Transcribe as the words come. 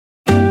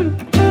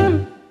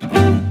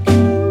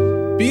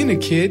Being a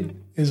kid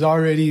is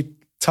already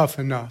tough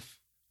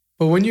enough.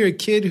 But when you're a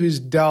kid who's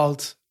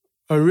dealt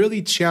a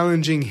really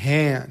challenging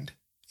hand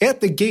at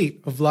the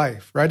gate of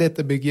life, right at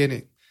the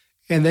beginning,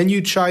 and then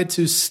you try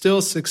to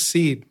still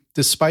succeed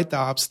despite the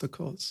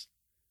obstacles,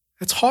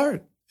 it's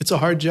hard. It's a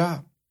hard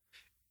job.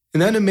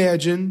 And then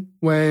imagine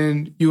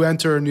when you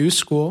enter a new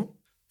school,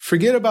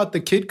 forget about the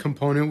kid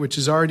component, which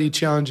is already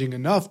challenging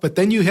enough, but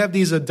then you have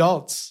these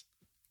adults,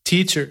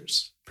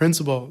 teachers,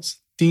 principals,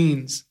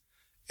 deans,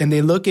 and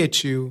they look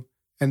at you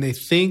and they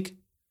think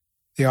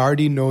they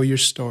already know your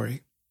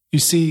story. You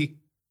see,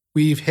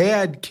 we've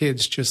had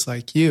kids just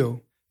like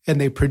you,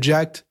 and they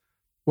project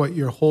what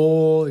your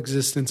whole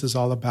existence is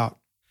all about.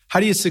 How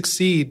do you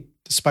succeed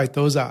despite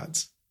those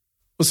odds?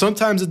 Well,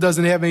 sometimes it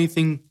doesn't have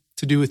anything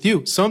to do with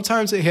you.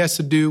 Sometimes it has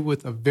to do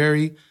with a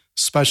very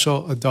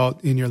special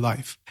adult in your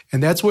life.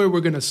 And that's where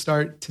we're going to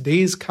start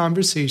today's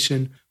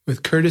conversation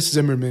with Curtis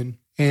Zimmerman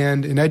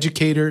and an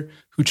educator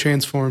who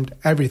transformed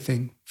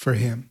everything for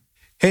him.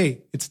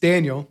 Hey, it's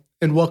Daniel,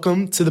 and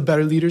welcome to the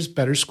Better Leaders,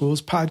 Better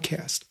Schools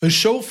podcast, a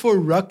show for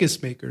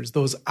ruckus makers,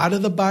 those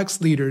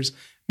out-of-the-box leaders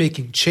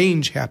making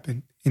change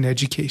happen in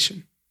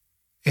education.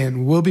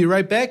 And we'll be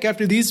right back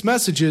after these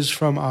messages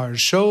from our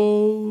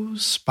show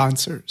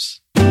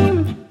sponsors.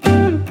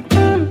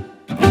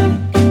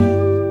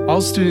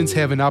 All students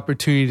have an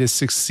opportunity to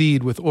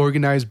succeed with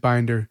Organized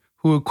Binder,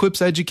 who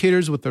equips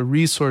educators with a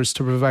resource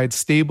to provide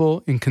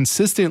stable and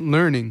consistent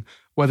learning,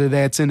 whether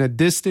that's in a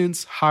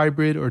distance,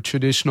 hybrid, or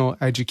traditional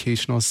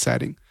educational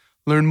setting.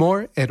 Learn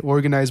more at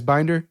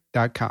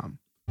organizedbinder.com.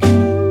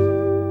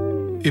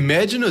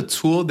 Imagine a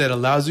tool that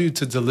allows you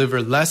to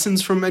deliver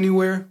lessons from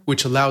anywhere,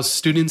 which allows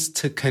students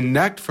to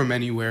connect from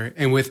anywhere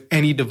and with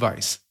any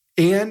device.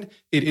 And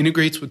it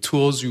integrates with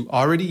tools you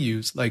already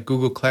use like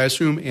Google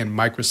Classroom and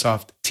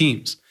Microsoft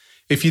Teams.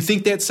 If you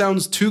think that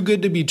sounds too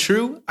good to be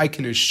true, I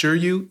can assure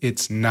you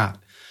it's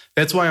not.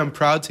 That's why I'm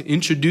proud to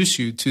introduce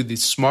you to the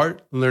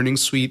Smart Learning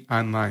Suite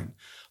online.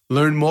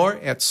 Learn more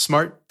at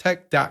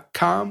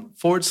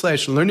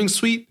smarttech.com/learning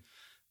suite.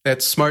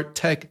 That's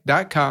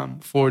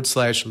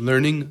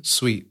smarttech.com/learning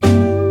suite.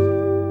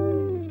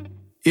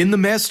 In the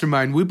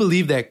Mastermind, we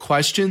believe that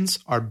questions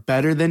are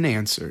better than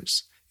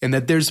answers and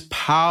that there's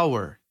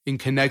power in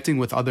connecting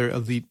with other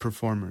elite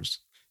performers.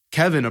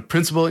 Kevin, a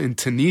principal in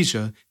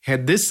Tunisia,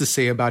 had this to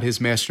say about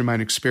his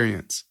Mastermind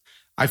experience.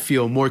 I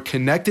feel more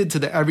connected to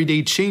the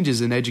everyday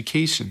changes in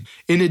education.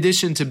 In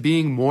addition to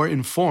being more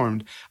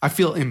informed, I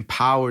feel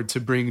empowered to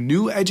bring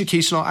new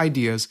educational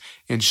ideas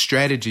and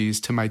strategies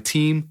to my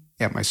team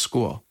at my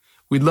school.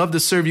 We'd love to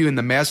serve you in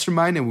the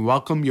Mastermind and we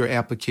welcome your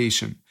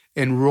application.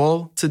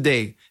 Enroll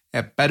today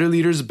at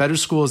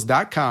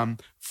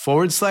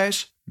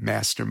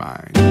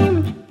betterleadersbettersschools.com/mastermind.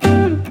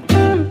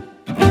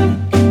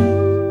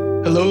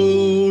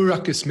 Hello,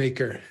 Ruckus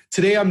Maker.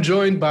 Today I'm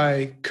joined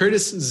by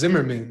Curtis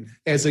Zimmerman.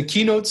 As a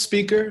keynote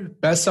speaker,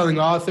 best-selling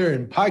author,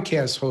 and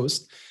podcast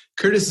host,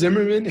 Curtis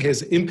Zimmerman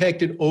has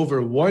impacted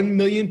over 1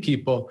 million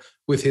people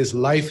with his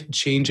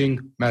life-changing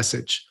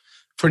message.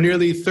 For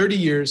nearly 30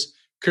 years,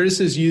 Curtis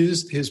has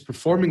used his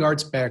performing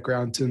arts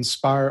background to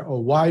inspire a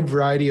wide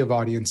variety of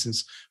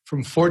audiences,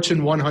 from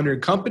Fortune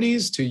 100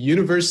 companies to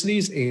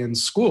universities and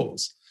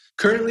schools.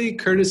 Currently,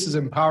 Curtis is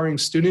empowering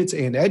students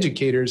and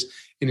educators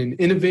in an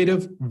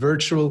innovative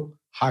virtual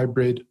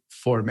hybrid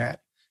format.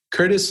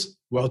 Curtis,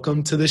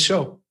 welcome to the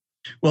show.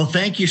 Well,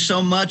 thank you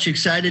so much.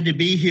 Excited to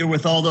be here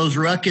with all those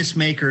ruckus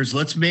makers.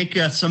 Let's make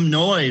some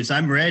noise.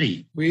 I'm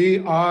ready. We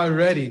are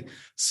ready.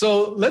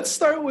 So let's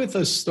start with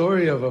a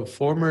story of a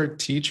former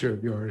teacher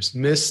of yours,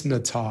 Miss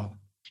Natal.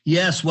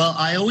 Yes, well,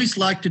 I always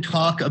like to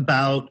talk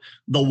about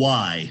the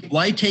why.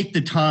 Why take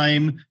the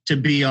time to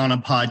be on a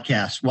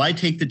podcast? Why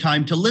take the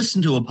time to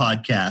listen to a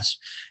podcast?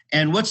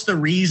 And what's the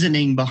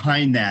reasoning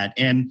behind that?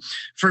 And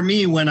for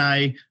me, when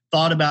I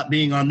thought about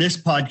being on this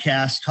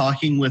podcast,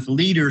 talking with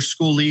leaders,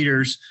 school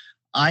leaders,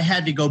 I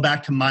had to go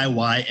back to my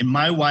why, and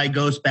my why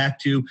goes back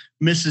to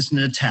Mrs.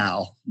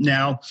 Natal.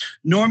 Now,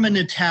 Norma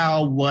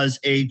Natal was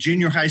a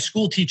junior high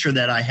school teacher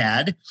that I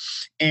had,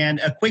 and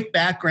a quick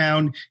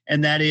background,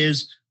 and that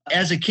is,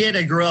 as a kid,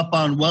 I grew up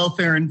on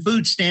welfare and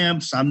food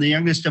stamps. I'm the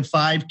youngest of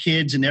 5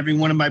 kids, and every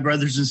one of my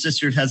brothers and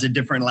sisters has a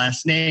different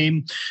last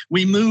name.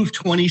 We moved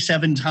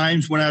 27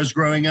 times when I was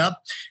growing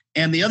up,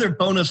 and the other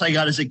bonus I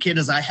got as a kid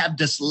is I have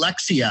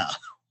dyslexia.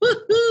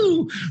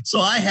 Woohoo! So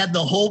I had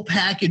the whole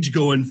package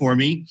going for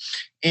me.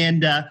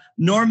 And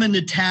Norma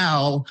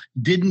Natal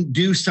didn't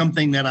do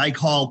something that I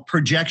call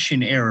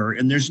projection error.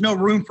 And there's no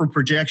room for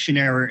projection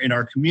error in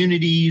our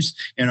communities,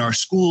 in our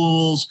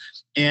schools,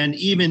 and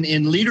even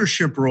in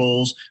leadership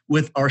roles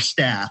with our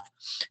staff.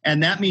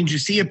 And that means you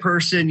see a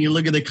person, you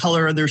look at the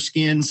color of their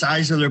skin,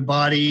 size of their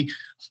body,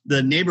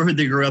 the neighborhood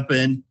they grew up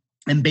in,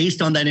 and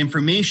based on that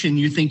information,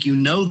 you think you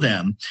know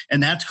them.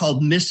 And that's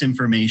called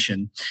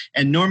misinformation.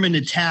 And Norma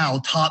Natal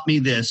taught me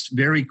this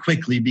very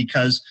quickly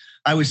because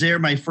I was there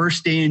my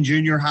first day in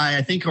junior high.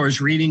 I think I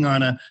was reading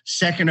on a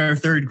 2nd or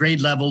 3rd grade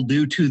level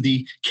due to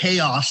the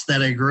chaos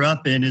that I grew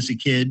up in as a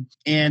kid.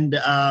 And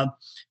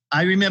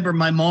I remember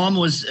my mom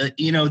was,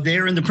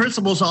 there in the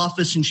principal's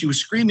office, and she was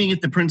screaming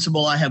at the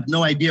principal. I have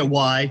no idea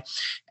why.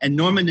 And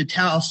Norma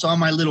Natal saw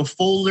my little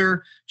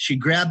folder. She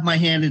grabbed my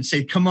hand and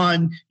said, "Come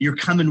on, you're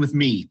coming with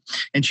me."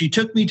 And she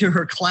took me to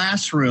her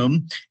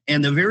classroom.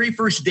 And the very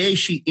first day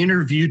she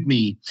interviewed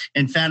me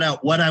and found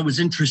out what I was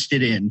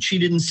interested in. She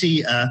didn't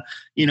see a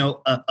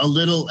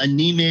little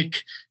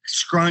anemic,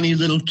 scrawny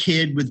little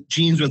kid with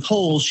jeans with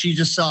holes. She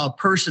just saw a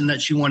person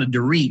that she wanted to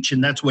reach.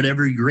 And that's what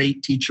every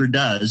great teacher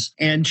does.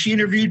 And she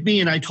interviewed me,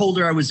 and I told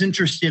her I was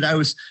interested. I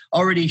was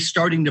already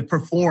starting to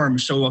perform.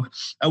 So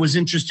I was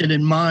interested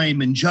in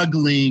mime and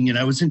juggling, and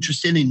I was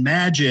interested in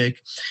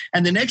magic.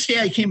 And the next day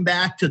I came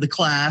back to the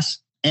class,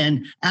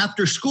 and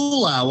after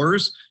school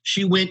hours,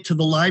 she went to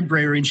the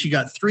library and she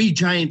got 3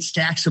 giant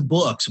stacks of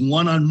books,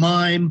 one on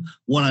mime,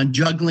 one on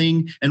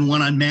juggling, and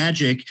one on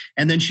magic.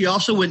 And then she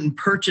also went and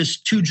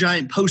purchased 2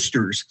 giant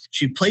posters.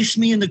 She placed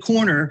me in the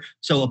corner,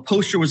 so a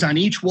poster was on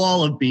each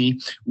wall of me.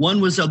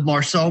 One was of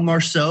Marcel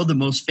Marceau, the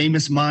most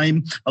famous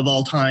mime of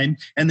all time,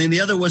 and then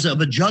the other was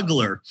of a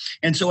juggler.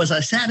 And so as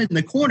I sat in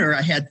the corner,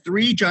 I had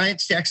 3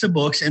 giant stacks of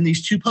books and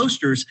these 2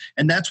 posters,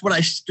 and that's what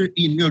I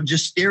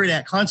just stared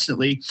at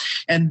constantly.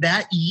 And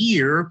that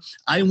year,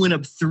 I went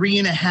up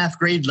 3.5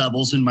 grade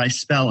levels in my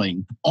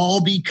spelling,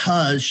 all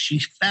because she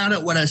found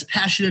out what I was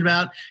passionate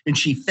about and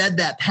she fed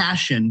that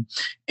passion.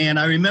 And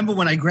I remember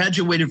when I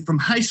graduated from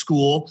high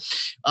school,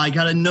 I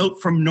got a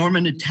note from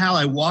Norma Natal.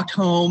 I walked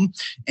home,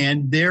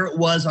 and there it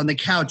was on the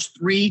couch,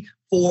 3,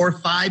 4,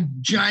 5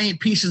 giant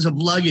pieces of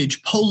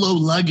luggage, Polo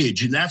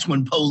luggage. And that's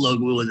when Polo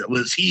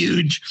was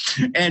huge.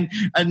 And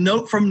a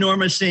note from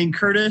Norma saying,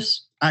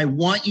 "Curtis, I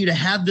want you to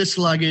have this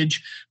luggage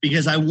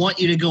because I want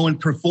you to go and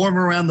perform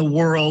around the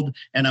world,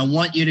 and I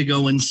want you to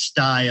go in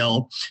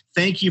style.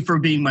 Thank you for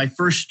being my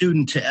first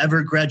student to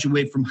ever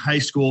graduate from high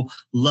school.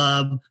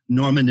 Love,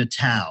 Norma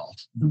Natal."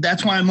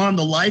 That's why I'm on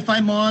the life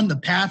I'm on, the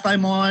path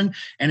I'm on,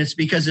 and it's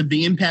because of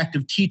the impact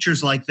of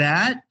teachers like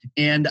that.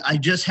 And I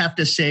just have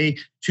to say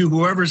to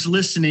whoever's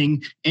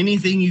listening,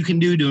 anything you can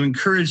do to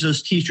encourage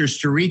those teachers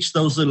to reach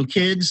those little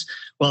kids,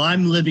 well,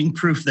 I'm living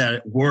proof that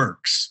it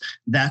works.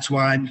 That's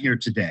why I'm here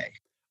today.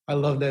 I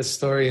love that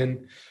story.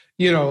 And,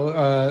 you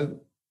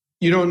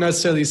don't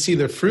necessarily see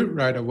the fruit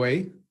right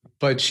away,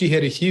 but she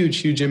had a huge,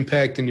 huge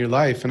impact in your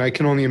life. And I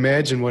can only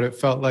imagine what it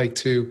felt like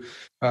to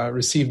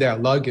receive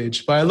that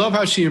luggage. But I love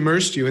how she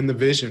immersed you in the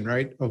vision,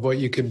 right, of what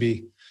you could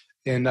be.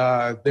 And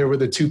there were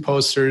the 2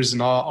 posters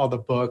and all the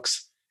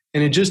books.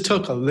 And it just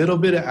took a little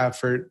bit of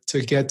effort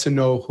to get to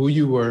know who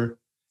you were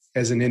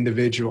as an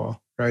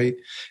individual, right?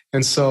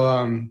 And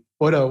so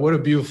what a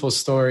beautiful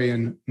story.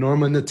 And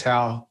Norma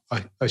Natal,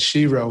 a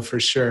shero for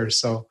sure.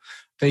 So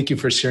thank you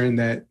for sharing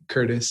that,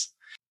 Curtis.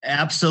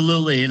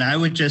 Absolutely. And I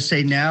would just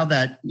say now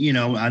that,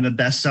 I'm a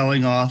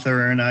best-selling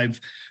author and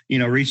I've,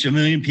 reached 1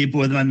 million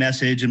people with my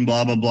message and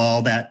blah, blah, blah,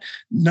 that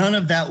none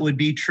of that would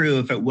be true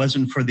if it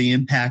wasn't for the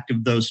impact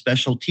of those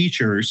special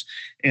teachers.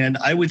 And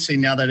I would say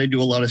now that I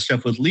do a lot of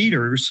stuff with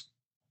leaders,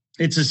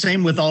 it's the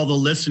same with all the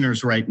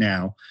listeners right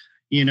now.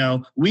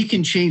 We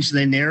can change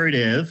the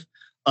narrative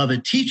of a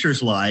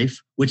teacher's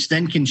life, which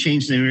then can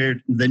change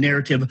the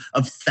narrative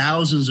of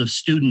thousands of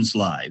students'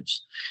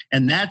 lives.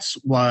 And that's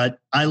what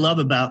I love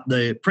about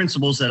the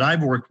principals that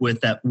I've worked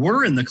with that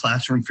were in the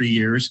classroom for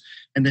years.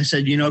 And they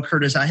said,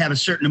 Curtis, I have a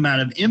certain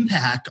amount of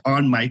impact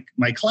on my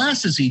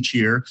classes each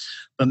year.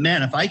 But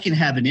man, if I can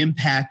have an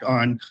impact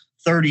on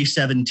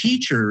 37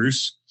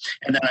 teachers,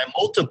 and then I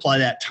multiply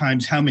that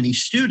times how many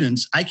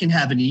students, I can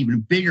have an even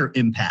bigger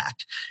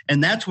impact.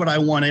 And that's what I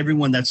want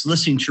everyone that's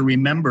listening to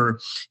remember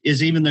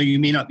is even though you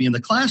may not be in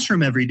the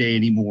classroom every day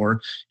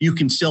anymore, you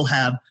can still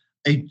have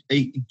a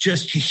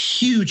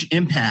huge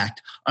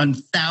impact on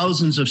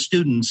thousands of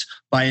students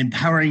by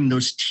empowering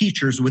those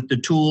teachers with the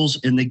tools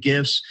and the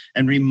gifts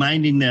and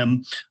reminding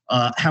them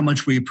how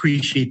much we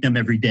appreciate them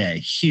every day.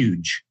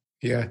 Huge.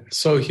 Yeah,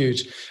 so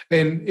huge.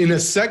 And in a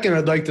second,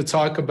 I'd like to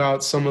talk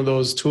about some of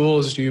those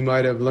tools you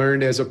might have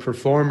learned as a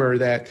performer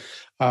that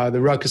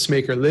the Ruckus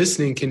Maker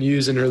listening can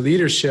use in her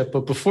leadership.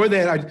 But before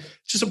that,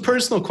 just a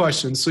personal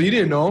question. So you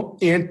didn't know,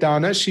 Aunt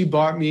Donna, she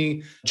bought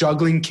me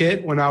juggling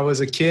kit when I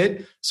was a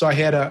kid. So I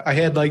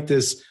had like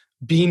this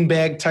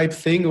beanbag type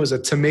thing. It was a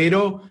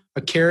tomato,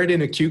 a carrot,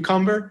 and a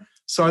cucumber.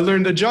 So I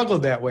learned to juggle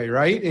that way,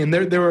 right? And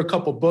there were a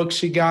couple books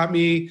she got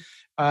me.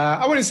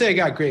 I wouldn't say I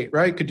got great,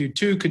 right? Could do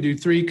 2, could do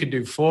 3, could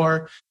do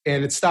 4,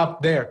 and it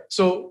stopped there.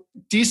 So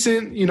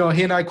decent,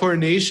 hand-eye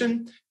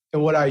coordination.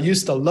 And what I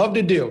used to love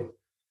to do,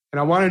 and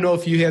I want to know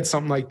if you had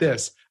something like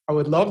this. I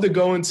would love to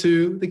go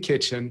into the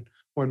kitchen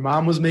when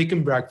mom was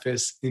making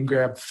breakfast and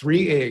grab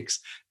 3 eggs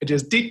and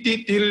just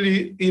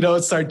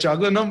start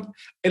juggling them.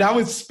 And I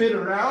would spin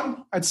around.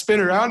 I'd spin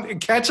around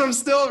and catch them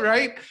still,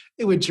 right?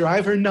 It would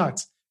drive her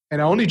nuts.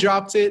 And I only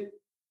dropped it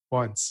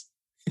once.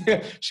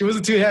 She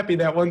wasn't too happy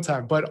that one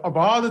time. But of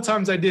all the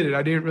times I did it,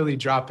 I didn't really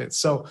drop it.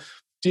 So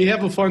do you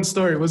have a fun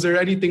story? Was there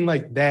anything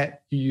like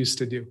that you used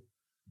to do?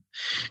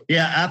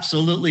 Yeah,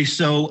 absolutely.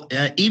 So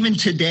even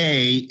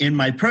today in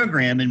my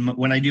program and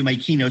when I do my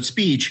keynote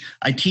speech,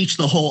 I teach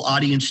the whole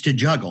audience to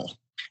juggle.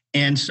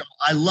 And so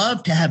I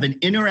love to have an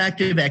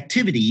interactive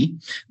activity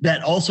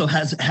that also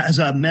has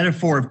a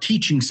metaphor of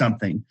teaching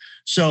something.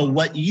 So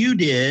what you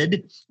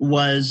did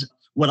was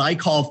what I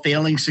call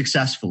failing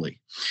successfully.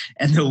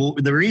 And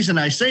the reason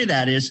I say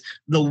that is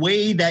the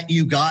way that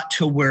you got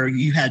to where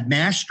you had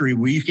mastery,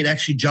 where you could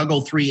actually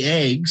juggle 3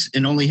 eggs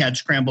and only had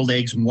scrambled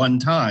eggs one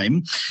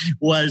time,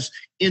 was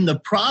in the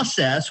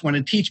process. When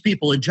I teach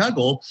people to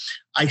juggle,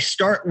 I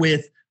start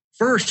with,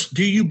 first,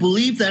 do you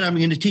believe that I'm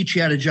going to teach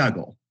you how to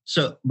juggle?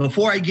 So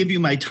before I give you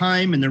my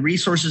time and the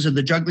resources of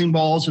the juggling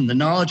balls and the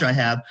knowledge I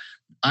have,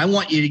 I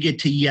want you to get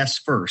to yes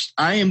first.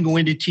 I am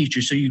going to teach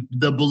you. So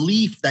the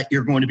belief that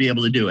you're going to be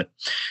able to do it.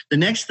 The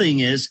next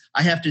thing is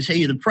I have to tell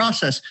you the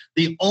process.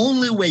 The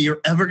only way you're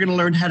ever going to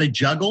learn how to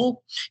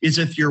juggle is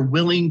if you're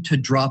willing to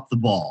drop the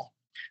ball.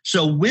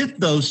 So with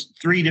those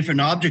 3 different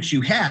objects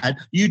you had,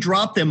 you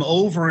dropped them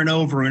over and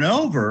over and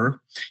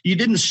over. You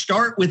didn't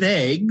start with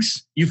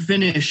eggs. You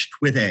finished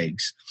with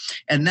eggs.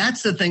 And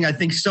that's the thing I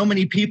think so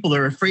many people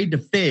are afraid to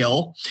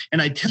fail.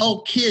 And I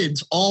tell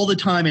kids all the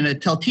time, and I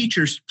tell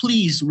teachers,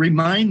 please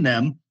remind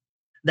them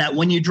that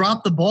when you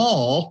drop the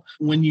ball,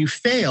 when you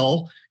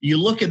fail, you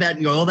look at that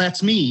and go, oh,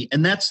 that's me.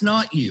 And that's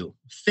not you.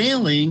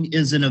 Failing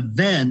is an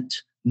event,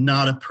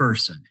 not a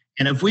person.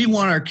 And if we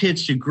want our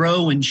kids to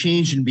grow and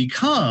change and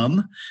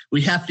become,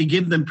 we have to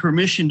give them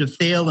permission to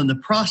fail in the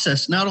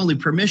process, not only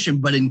permission,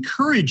 but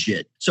encourage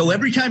it. So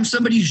every time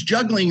somebody's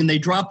juggling and they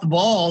drop the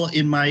ball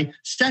in my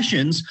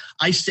sessions,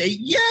 I say,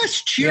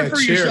 yes, cheer for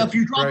yourself.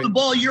 You dropped the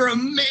ball. You're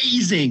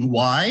amazing.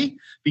 Why?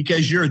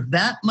 Because you're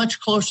that much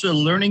closer to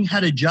learning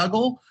how to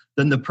juggle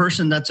than the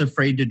person that's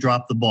afraid to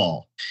drop the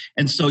ball.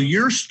 And so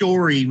your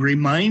story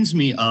reminds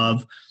me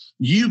of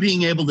you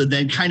being able to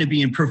then kind of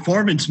be in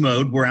performance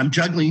mode where I'm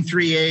juggling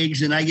 3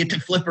 eggs and I get to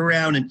flip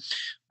around.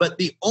 But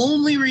the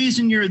only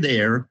reason you're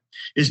there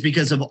is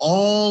because of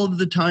all of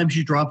the times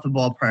you dropped the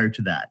ball prior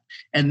to that.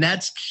 And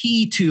that's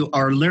key to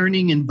our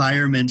learning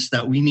environments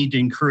that we need to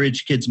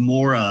encourage kids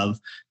more of,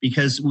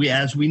 because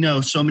as we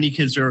know, so many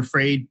kids are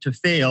afraid to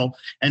fail.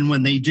 And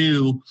when they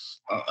do,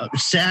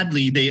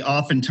 sadly, they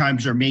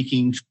oftentimes are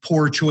making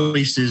poor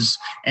choices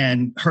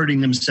and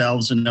hurting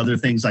themselves and other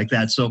things like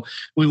that. So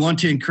we want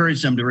to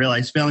encourage them to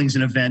realize failing is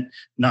an event,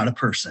 not a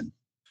person.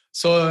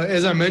 So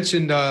as I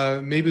mentioned,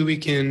 maybe we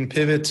can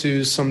pivot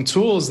to some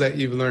tools that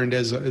you've learned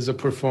as a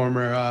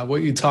performer.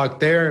 What you talked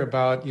there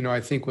about, I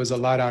think was a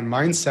lot on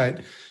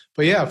mindset.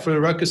 But yeah, for the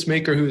ruckus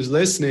maker who's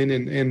listening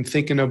and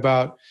thinking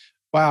about,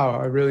 wow,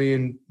 I really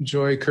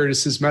enjoy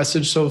Curtis's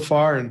message so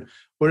far. And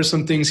what are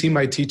some things he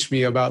might teach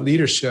me about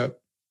leadership?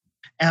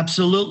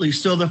 Absolutely.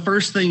 So the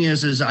first thing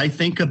is I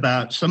think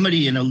about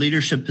somebody in a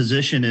leadership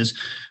position is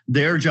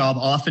their job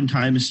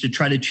oftentimes is to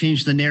try to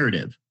change the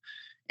narrative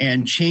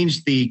and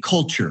change the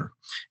culture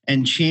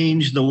and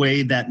change the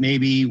way that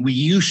maybe we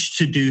used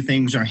to do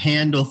things or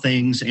handle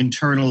things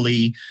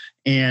internally,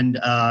 and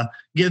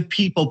give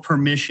people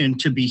permission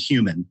to be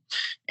human.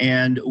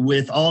 And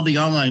with all the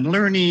online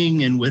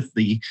learning and with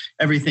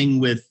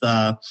everything with,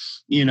 the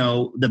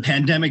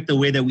pandemic, the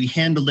way that we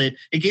handled it,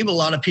 it gave a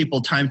lot of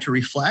people time to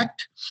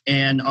reflect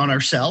and on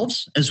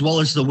ourselves, as well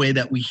as the way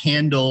that we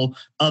handle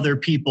other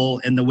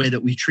people and the way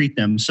that we treat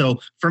them. So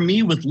for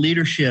me with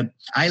leadership,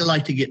 I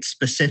like to get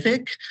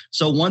specific.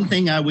 So one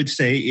thing I would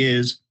say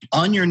is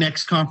on your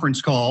next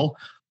conference call,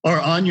 or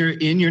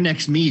in your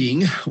next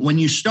meeting, when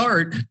you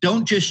start,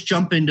 don't just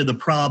jump into the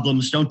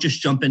problems. Don't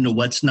just jump into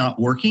what's not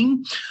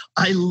working.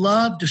 I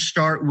love to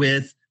start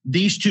with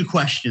these 2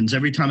 questions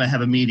every time I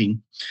have a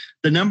meeting.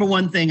 The number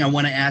one thing I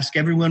want to ask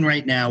everyone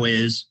right now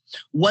is,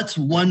 what's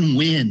one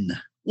win?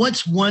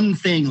 What's one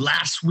thing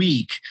last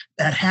week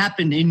that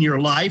happened in your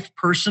life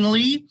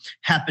personally,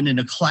 happened in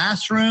a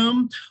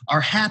classroom,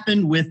 or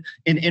happened with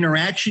an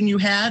interaction you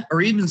had,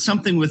 or even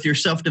something with your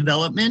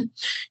self-development?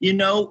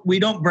 We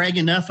don't brag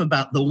enough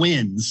about the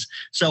wins.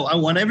 So I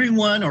want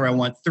everyone, or I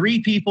want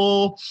 3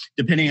 people,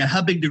 depending on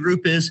how big the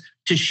group is,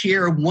 to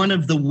share one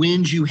of the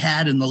wins you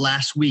had in the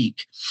last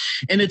week.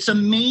 And it's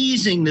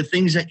amazing the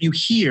things that you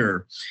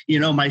hear.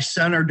 My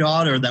son or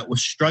daughter that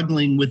was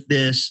struggling with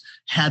this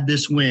had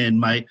this win.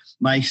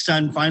 My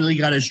son finally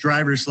got his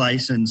driver's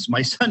license.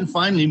 My son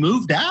finally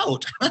moved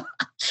out.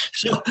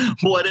 So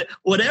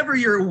whatever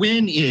your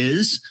win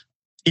is,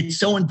 it's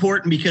so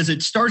important because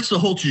it starts the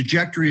whole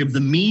trajectory of the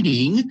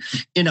meeting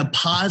in a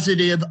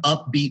positive,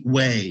 upbeat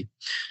way.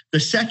 The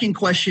second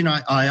question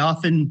I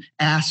often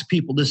ask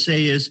people to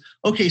say is,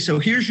 okay, so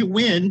here's your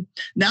win.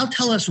 Now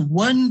tell us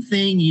one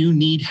thing you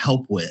need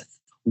help with.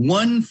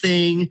 One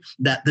thing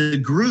that the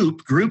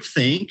group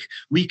think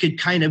we could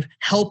kind of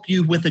help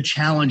you with a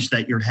challenge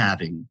that you're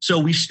having. So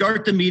we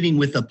start the meeting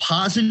with a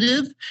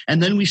positive,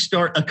 and then we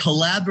start a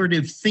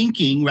collaborative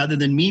thinking rather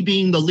than me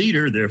being the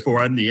leader, therefore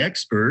I'm the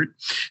expert.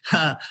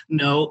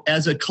 No,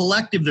 as a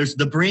collective, there's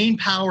the brain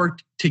power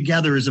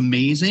together is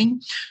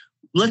amazing.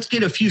 Let's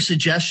get a few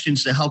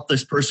suggestions to help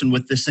this person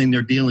with this thing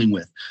they're dealing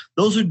with.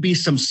 Those would be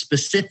some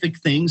specific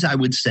things I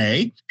would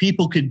say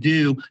people could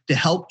do to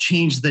help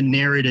change the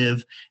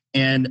narrative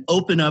and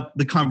open up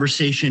the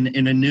conversation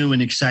in a new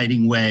and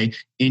exciting way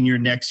in your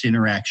next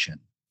interaction.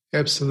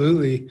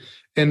 Absolutely.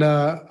 And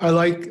I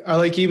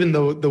like even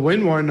the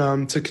win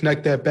one to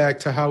connect that back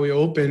to how we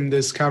opened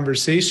this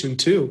conversation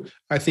too.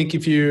 I think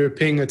if you're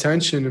paying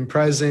attention and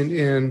present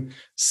and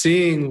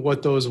seeing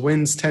what those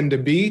wins tend to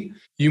be,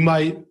 you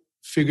might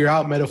figure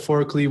out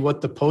metaphorically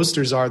what the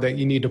posters are that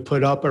you need to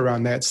put up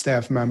around that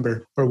staff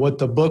member, or what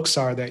the books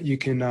are that you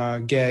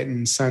can get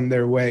and send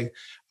their way.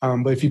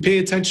 But if you pay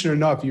attention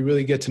enough, you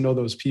really get to know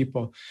those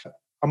people.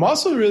 I'm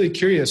also really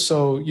curious.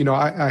 So,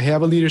 I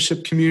have a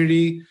leadership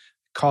community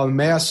called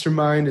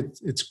Mastermind.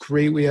 It's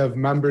great. We have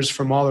members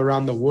from all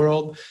around the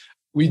world.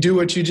 We do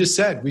what you just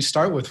said. We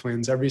start with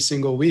wins every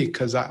single week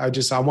because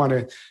I want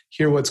to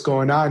hear what's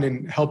going on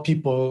and help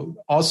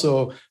people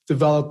also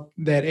develop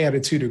that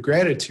attitude of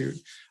gratitude.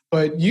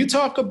 But you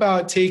talk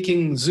about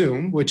taking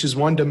Zoom, which is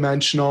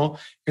one-dimensional,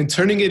 and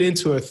turning it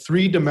into a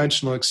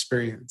three-dimensional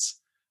experience.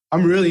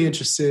 I'm really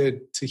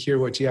interested to hear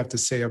what you have to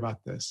say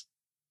about this.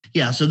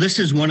 Yeah, so this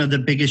is one of the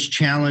biggest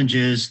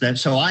challenges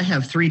so I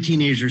have 3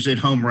 teenagers at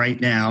home right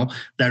now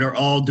that are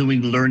all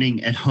doing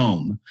learning at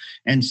home.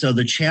 And so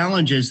the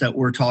challenges that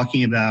we're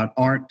talking about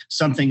aren't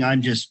something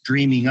I'm just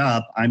dreaming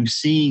up. I'm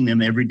seeing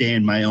them every day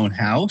in my own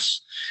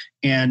house.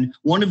 And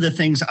one of the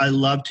things I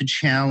love to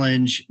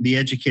challenge the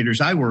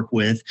educators I work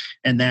with,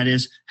 and that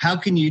is, how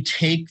can you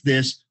take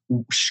this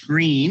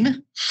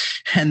screen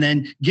and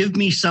then give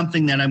me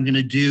something that I'm going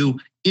to do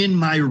in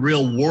my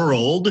real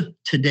world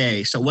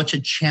today? So what's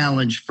a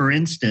challenge? For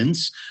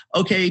instance,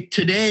 okay,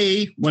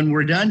 today, when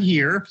we're done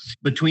here,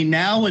 between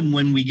now and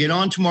when we get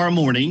on tomorrow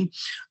morning,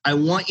 I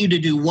want you to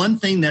do one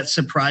thing that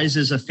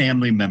surprises a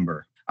family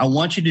member. I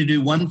want you to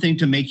do one thing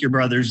to make your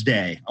brother's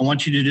day. I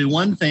want you to do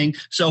one thing.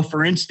 So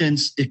for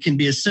instance, it can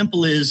be as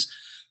simple as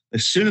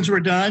soon as we're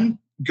done,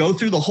 go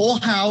through the whole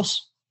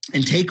house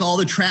and take all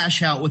the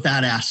trash out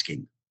without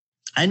asking.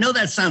 I know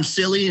that sounds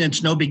silly and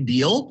it's no big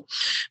deal,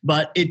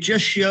 but it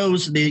just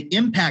shows the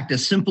impact a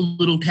simple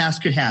little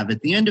task could have.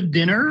 At the end of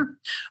dinner,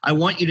 I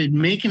want you to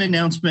make an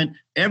announcement.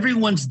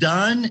 Everyone's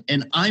done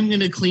and I'm going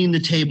to clean the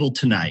table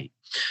tonight.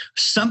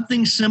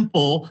 Something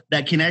simple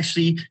that can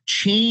actually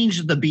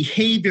change the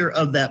behavior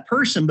of that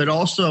person, but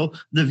also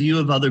the view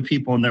of other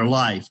people in their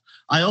life.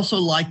 I also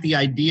like the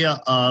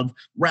idea of,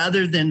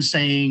 rather than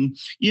saying,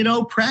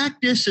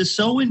 practice is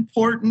so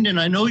important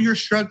and I know you're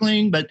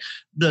struggling, but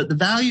the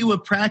value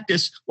of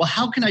practice, well,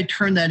 how can I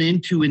turn that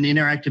into an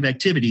interactive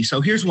activity?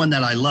 So here's one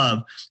that I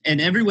love. And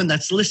everyone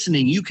that's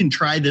listening, you can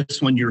try this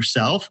one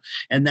yourself.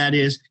 And that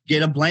is,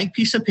 get a blank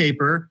piece of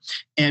paper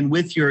and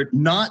with your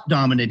not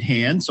dominant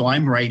hand, so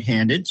I'm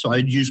right-handed, so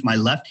I'd use my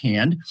left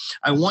hand,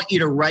 I want you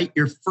to write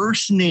your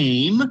first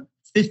name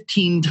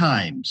 15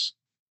 times.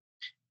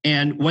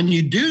 And when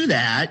you do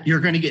that, you're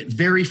going to get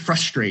very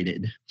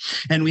frustrated.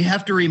 And we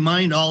have to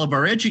remind all of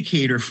our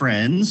educator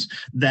friends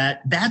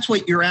that that's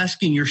what you're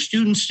asking your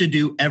students to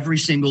do every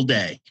single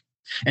day.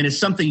 And it's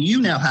something you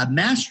now have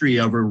mastery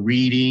over: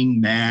 reading,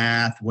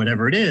 math,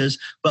 whatever it is.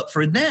 But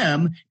for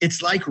them,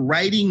 it's like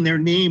writing their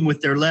name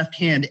with their left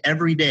hand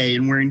every day.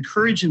 And we're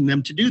encouraging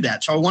them to do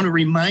that. So I want to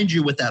remind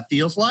you what that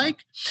feels like.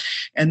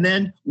 And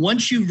then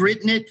once you've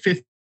written it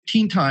 15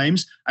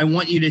 times, I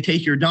want you to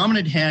take your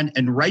dominant hand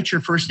and write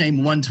your first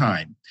name 1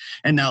 time.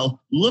 And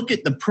now look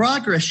at the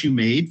progress you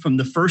made from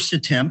the first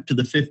attempt to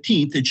the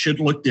 15th. It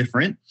should look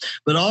different,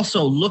 but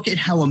also look at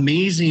how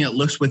amazing it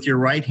looks with your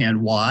right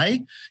hand.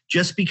 Why?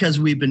 Just because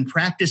we've been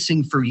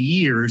practicing for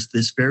years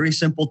this very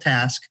simple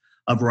task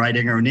of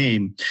writing our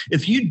name.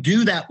 If you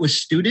do that with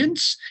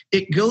students,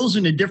 it goes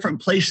in a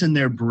different place in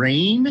their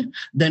brain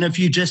than if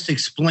you just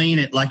explain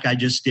it like I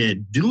just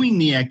did. Doing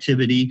the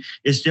activity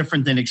is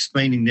different than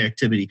explaining the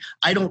activity.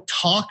 I don't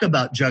talk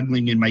about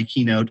juggling in my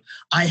keynote.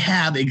 I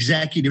have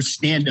executives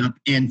stand up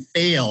and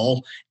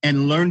fail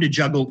and learn to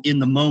juggle in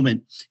the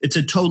moment. It's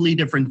a totally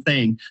different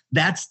thing.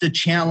 That's the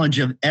challenge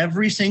of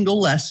every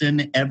single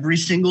lesson, every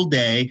single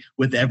day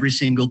with every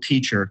single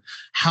teacher.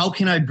 How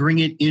can I bring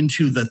it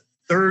into the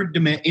third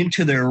dimension,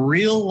 into their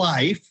real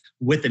life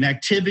with an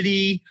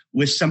activity,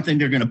 with something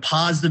they're going to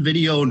pause the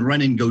video and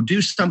run and go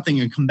do something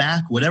and come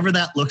back, whatever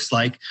that looks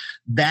like?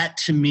 That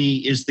to me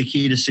is the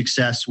key to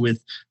success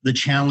with the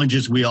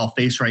challenges we all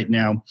face right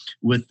now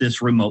with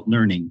this remote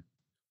learning.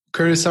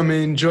 Curtis, I'm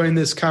enjoying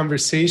this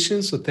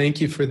conversation, so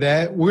thank you for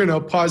that. We're going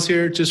to pause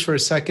here just for a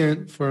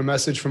second for a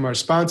message from our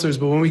sponsors,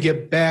 but when we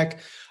get back,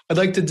 I'd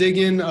like to dig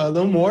in a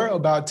little more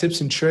about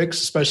tips and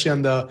tricks, especially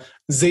on the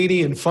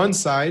zany and fun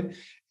side,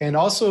 and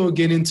also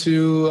get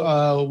into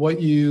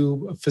what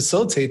you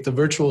facilitate, the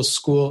virtual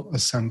school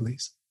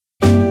assemblies.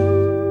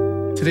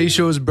 Today's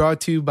show is brought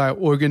to you by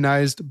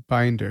Organized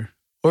Binder.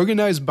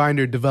 Organized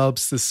Binder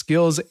develops the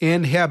skills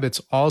and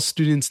habits all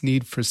students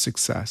need for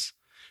success.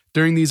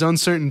 During these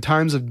uncertain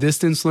times of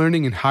distance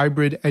learning and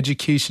hybrid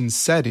education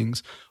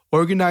settings,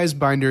 Organized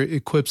Binder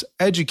equips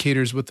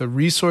educators with a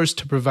resource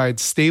to provide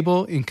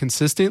stable and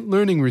consistent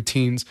learning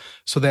routines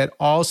so that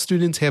all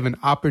students have an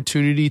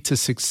opportunity to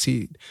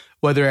succeed,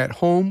 whether at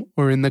home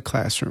or in the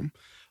classroom.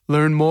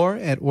 Learn more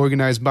at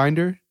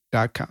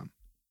organizedbinder.com.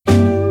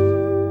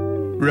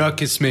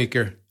 Ruckus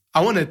Maker,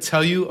 I want to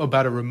tell you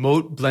about a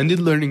remote blended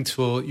learning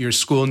tool your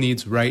school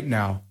needs right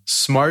now,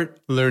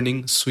 Smart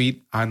Learning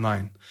Suite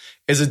Online.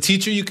 As a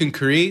teacher, you can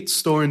create,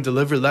 store, and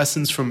deliver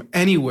lessons from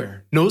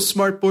anywhere. No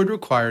smartboard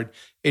required,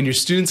 and your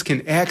students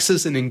can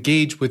access and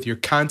engage with your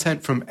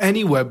content from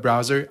any web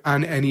browser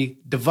on any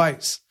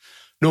device.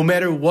 No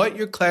matter what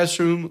your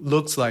classroom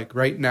looks like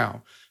right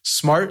now,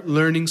 Smart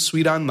Learning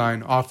Suite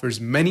Online offers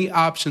many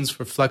options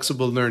for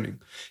flexible learning,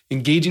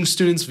 engaging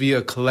students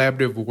via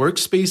collaborative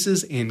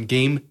workspaces and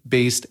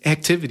game-based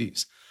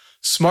activities.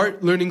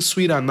 Smart Learning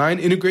Suite Online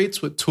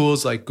integrates with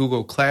tools like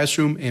Google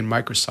Classroom and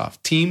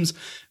Microsoft Teams,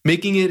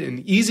 making it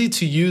an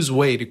easy-to-use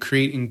way to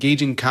create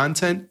engaging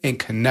content and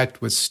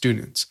connect with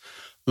students.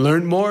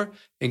 Learn more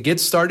and get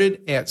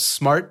started at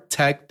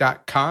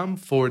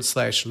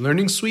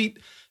smarttech.com/learning suite.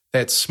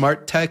 That's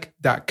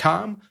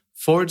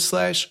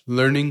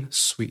smarttech.com/learning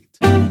suite.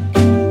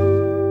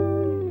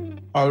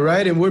 All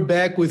right, and we're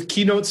back with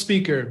keynote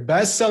speaker,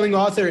 best-selling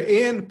author,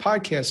 and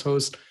podcast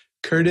host,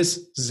 Curtis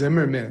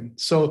Zimmerman.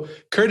 So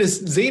Curtis,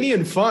 zany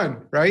and fun,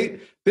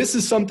 right? This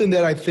is something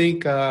that I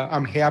think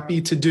I'm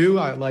happy to do.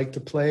 I like to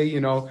play,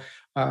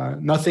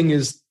 nothing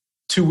is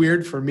too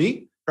weird for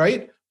me,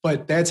 right?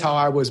 But that's how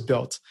I was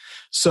built.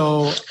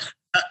 So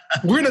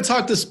we're going to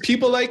talk to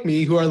people like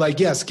me who are like,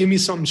 yes, give me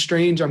something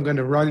strange. I'm going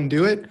to run and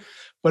do it.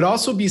 But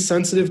also be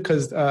sensitive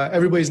because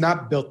everybody's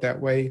not built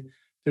that way.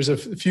 There's a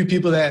few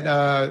people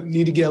that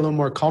need to get a little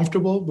more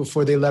comfortable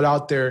before they let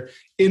out their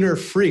inner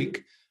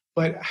freak.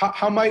 But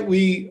how might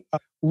we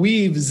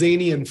weave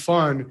zany and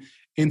fun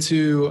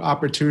into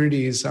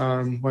opportunities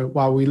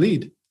while we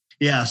lead?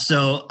 Yeah,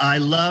 so I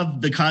love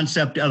the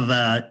concept of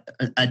a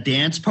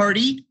dance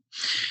party.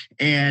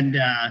 And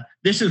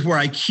this is where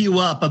I queue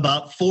up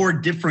about 4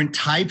 different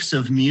types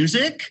of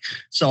music.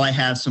 So I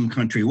have some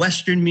country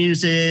western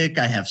music,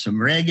 I have some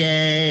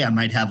reggae, I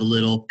might have a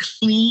little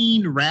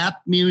clean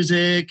rap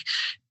music.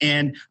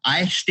 And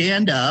I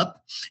stand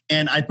up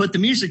and I put the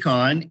music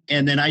on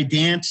and then I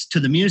dance to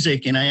the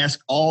music and I ask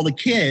all the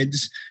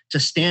kids to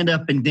stand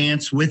up and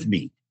dance with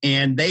me.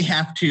 And they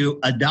have to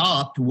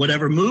adopt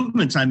whatever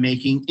movements I'm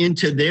making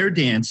into their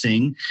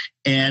dancing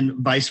and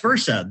vice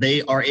versa.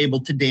 They are able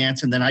to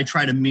dance and then I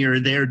try to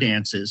mirror their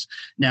dances.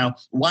 Now,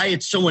 why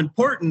it's so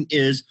important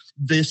is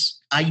this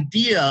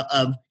idea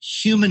of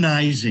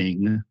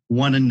humanizing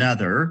one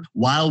another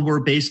while we're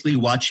basically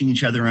watching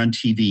each other on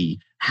TV.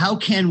 How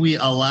can we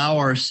allow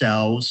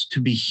ourselves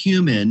to be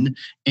human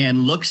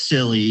and look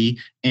silly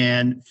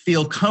and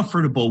feel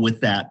comfortable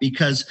with that?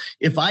 Because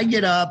if I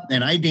get up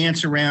and I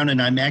dance around and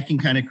I'm acting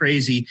kind of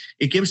crazy,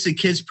 it gives the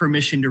kids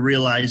permission to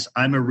realize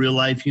I'm a real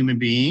life human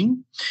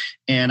being.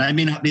 And I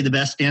may not be the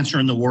best dancer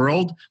in the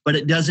world, but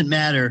it doesn't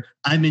matter.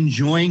 I'm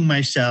enjoying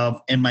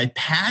myself and my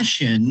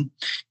passion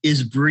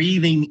is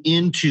breathing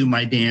into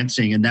my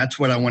dancing. And that's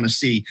what I want to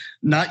see.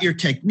 Not your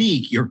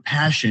technique, your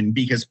passion,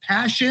 because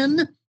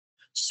passion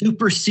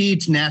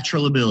supersedes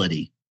natural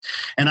ability.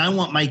 And I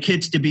want my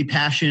kids to be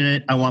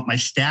passionate. I want my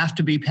staff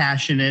to be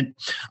passionate.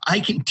 I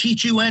can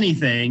teach you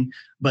anything,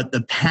 but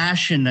the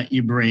passion that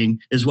you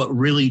bring is what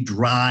really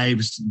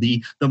drives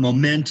the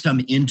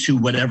momentum into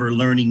whatever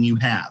learning you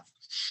have.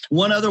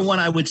 One other one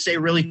I would say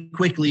really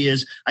quickly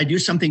is I do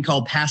something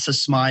called Pass a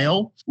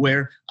Smile,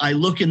 where I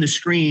look in the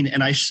screen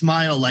and I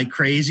smile like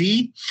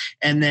crazy.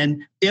 And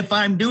then if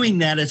I'm doing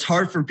that, it's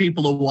hard for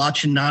people to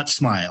watch and not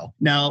smile.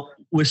 Now,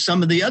 with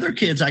some of the other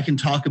kids, I can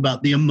talk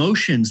about the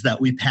emotions that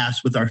we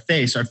pass with our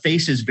face. Our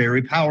face is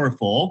very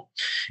powerful,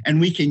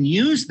 and we can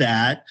use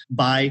that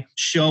by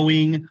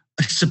showing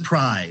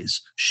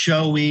surprise,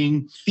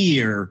 showing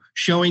fear,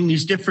 showing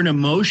these different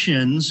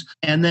emotions.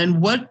 And then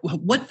what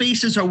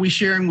faces are we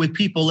sharing with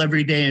people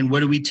every day, and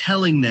what are we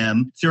telling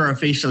them through our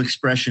facial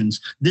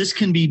expressions? This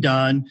can be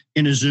done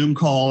in a Zoom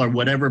call or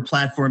whatever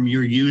platform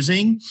you're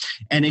using,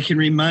 and it can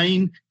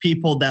remind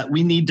people that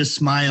we need to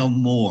smile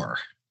more.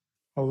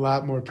 A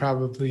lot more,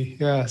 probably.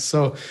 Yeah.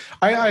 So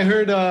I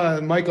heard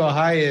Michael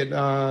Hyatt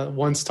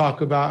once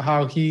talk about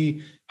how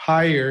he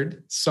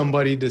hired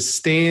somebody to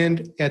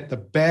stand at the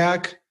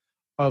back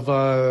of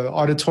an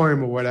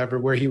auditorium or whatever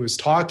where he was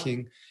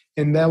talking,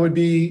 and that would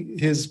be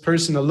his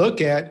person to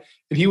look at,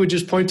 and he would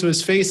just point to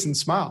his face and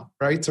smile,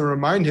 right, to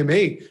remind him,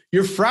 hey,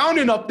 you're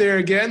frowning up there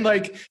again,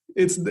 like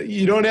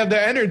you don't have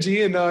the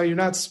energy, and you're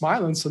not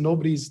smiling, so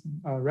nobody's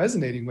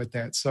resonating with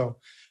that. So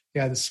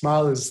yeah, the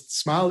smile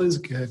is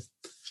good.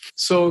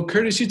 So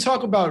Curtis, you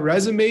talk about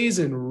resumes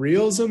and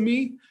reels of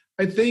me,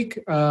 I think.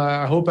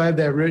 I hope I have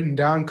that written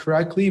down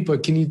correctly,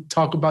 but can you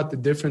talk about the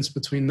difference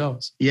between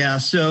those? Yeah.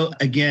 So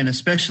again,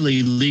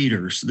 especially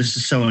leaders, this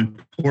is so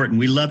important.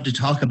 We love to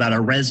talk about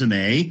our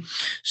resume.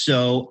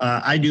 So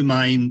I do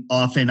mine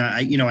often.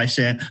 I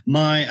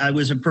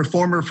was a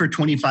performer for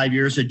 25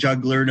 years, a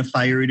juggler and a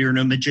fire eater and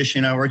a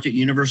magician. I worked at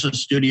Universal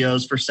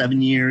Studios for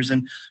 7 years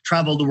and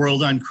traveled the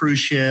world on cruise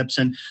ships.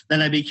 And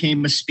then I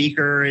became a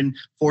speaker in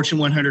Fortune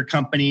 100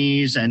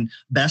 companies and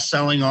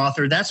best-selling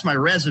author. That's my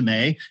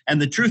resume.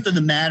 And the truth of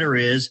the matter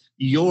is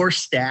your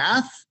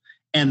staff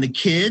and the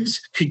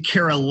kids could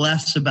care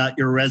less about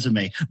your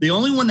resume. The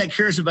only one that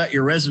cares about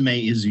your resume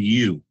is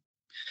you.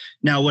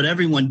 Now, what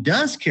everyone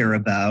does care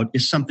about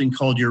is something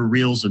called your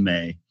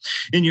resume.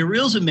 And your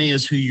resume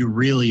is who you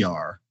really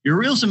are. Your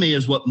resume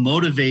is what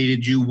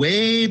motivated you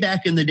way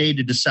back in the day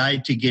to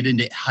decide to get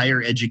into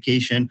higher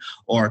education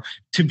or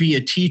to be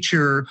a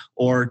teacher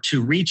or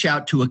to reach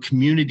out to a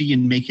community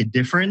and make a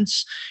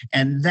difference.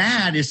 And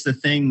that is the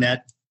thing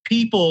that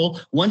people,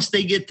 once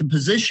they get the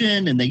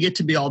position and they get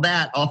to be all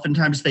that,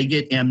 oftentimes they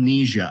get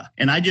amnesia.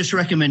 And I just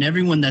recommend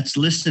everyone that's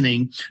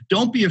listening,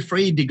 don't be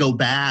afraid to go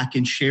back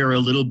and share a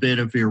little bit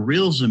of your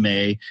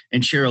resume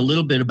and share a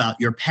little bit about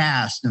your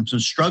past and some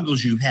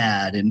struggles you've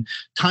had and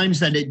times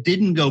that it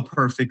didn't go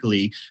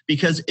perfectly,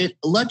 because it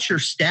lets your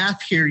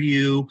staff hear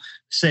you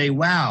say,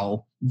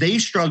 wow, they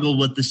struggled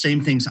with the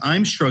same things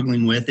I'm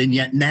struggling with. And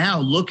yet now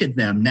look at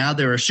them. Now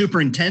they're a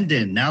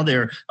superintendent. Now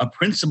they're a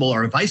principal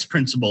or a vice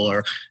principal,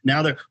 or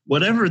now they're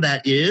whatever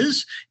that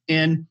is.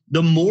 And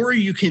the more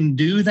you can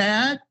do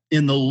that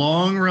in the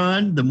long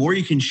run, the more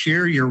you can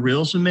share your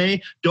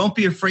resume. Don't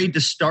be afraid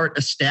to start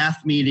a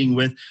staff meeting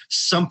with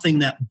something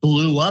that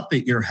blew up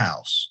at your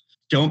house.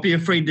 Don't be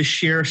afraid to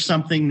share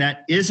something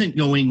that isn't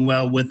going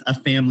well with a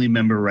family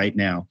member right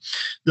now.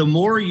 The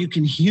more you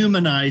can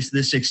humanize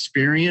this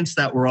experience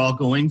that we're all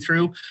going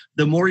through,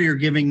 the more you're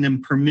giving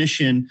them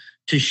permission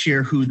to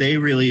share who they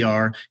really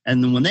are.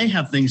 And then when they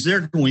have things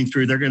they're going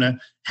through, they're going to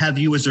have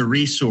you as a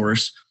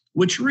resource,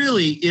 which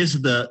really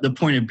is the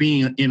point of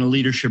being in a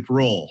leadership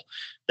role.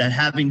 That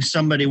having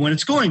somebody, when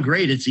it's going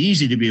great, it's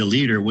easy to be a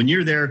leader. When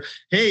you're there,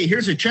 hey,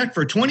 here's a check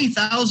for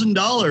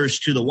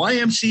 $20,000 to the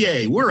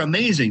YMCA. We're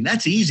amazing.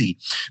 That's easy.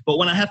 But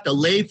when I have to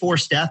lay 4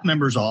 staff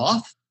members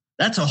off,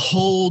 that's a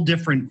whole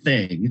different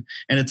thing.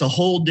 And it's a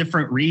whole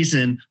different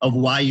reason of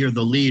why you're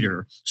the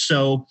leader.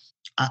 So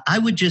I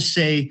would just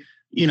say,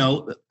 you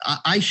know,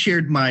 I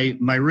shared my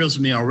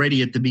resume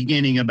already at the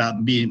beginning about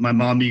my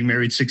mom being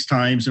married 6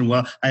 times. And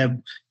well, I have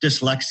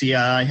dyslexia.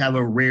 I have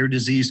a rare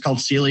disease called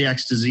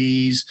celiac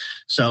disease.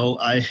 So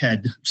I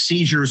had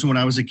seizures when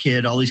I was a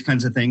kid, all these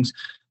kinds of things.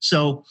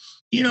 So,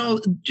 you know,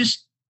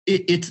 just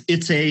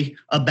it's a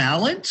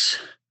balance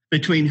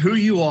between who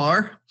you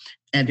are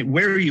and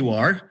where you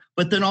are,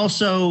 but then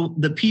also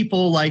the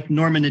people like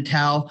Norman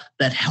Natal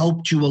that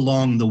helped you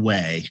along the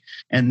way.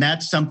 And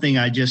that's something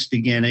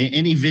again,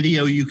 any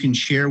video you can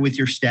share with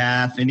your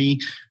staff,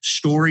 any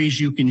stories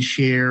you can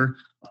share,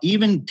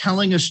 even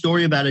telling a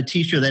story about a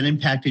teacher that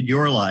impacted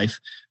your life,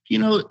 you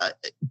know,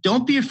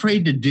 don't be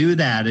afraid to do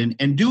that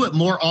and do it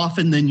more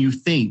often than you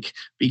think,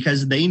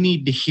 because they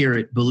need to hear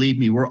it. Believe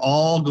me, we're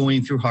all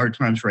going through hard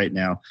times right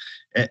now.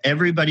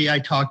 Everybody I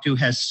talk to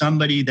has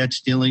somebody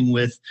that's dealing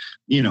with,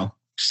 you know,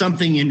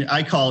 something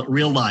I call it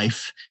real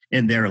life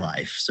in their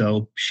life.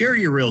 So share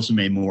your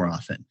resume more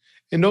often.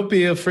 And don't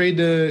be afraid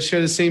to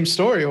share the same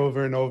story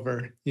over and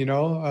over. You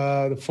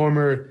know, the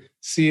former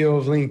CEO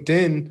of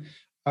LinkedIn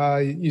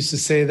used to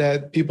say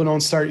that people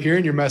don't start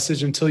hearing your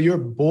message until you're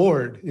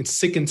bored and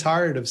sick and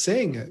tired of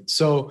saying it.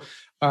 So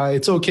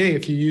it's okay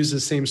if you use the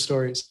same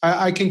stories.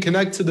 I can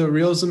connect to the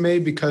resume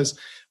because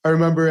I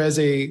remember as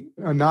a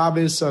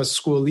novice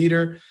school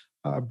leader,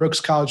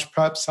 Brooks College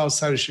Prep, south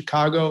side of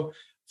Chicago,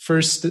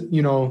 first,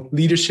 you know,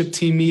 leadership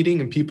team meeting,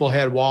 and people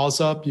had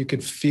walls up. You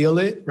could feel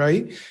it,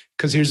 right?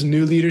 Because here's a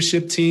new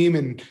leadership team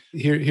and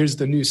here's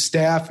the new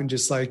staff, and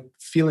just like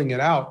feeling it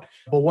out.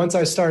 But once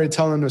I started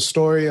telling a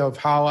story of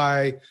how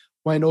I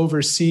went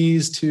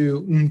overseas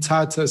to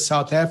Umtata,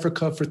 South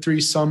Africa for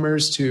 3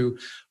 summers to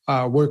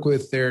work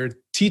with their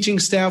teaching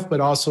staff, but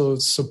also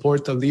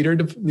support the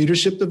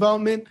leadership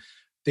development,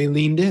 they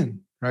leaned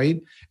in.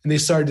 Right. And they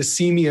started to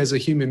see me as a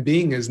human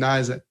being, as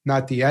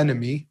not the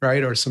enemy,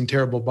 right, or some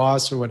terrible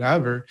boss or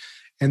whatever.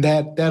 And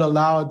that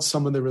allowed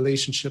some of the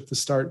relationship to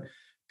start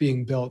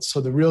being built.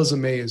 So the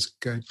resume is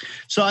good.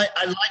 So I'd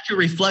like to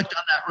reflect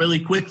on that really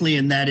quickly.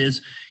 And that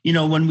is, you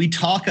know, when we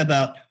talk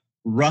about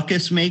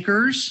ruckus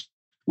makers,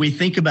 we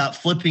think about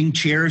flipping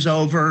chairs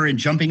over and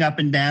jumping up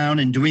and down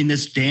and doing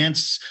this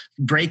dance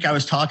break I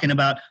was talking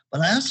about.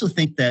 But I also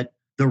think that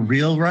the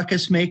real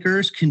ruckus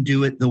makers can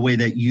do it the way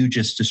that you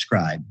just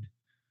described.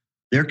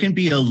 There can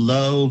be a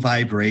low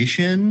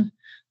vibration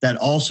that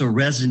also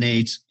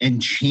resonates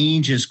and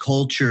changes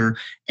culture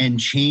and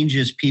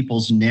changes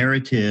people's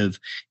narrative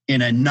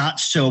in a not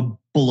so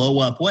blow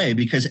up way,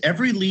 because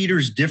every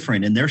leader's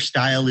different and their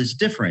style is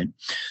different.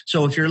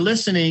 So if you're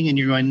listening and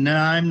you're going, no,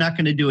 I'm not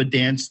going to do a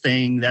dance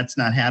thing, that's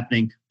not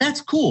happening, that's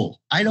cool.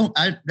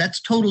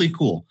 That's totally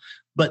cool.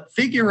 But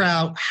figure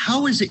out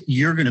how is it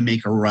you're going to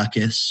make a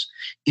ruckus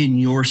in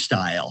your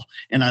style.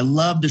 And I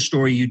love the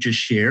story you just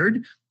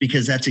shared,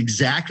 because that's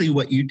exactly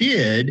what you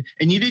did.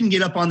 And you didn't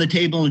get up on the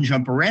table and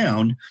jump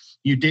around.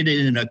 You did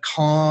it in a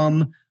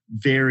calm,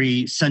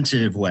 very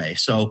sensitive way.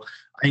 So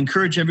I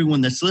encourage everyone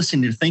that's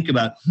listening to think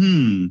about,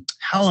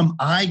 how am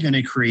I going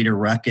to create a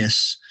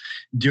ruckus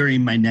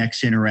during my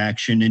next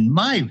interaction in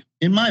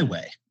my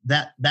way?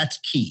 That's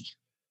key.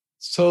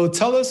 So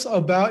tell us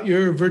about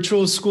your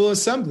virtual school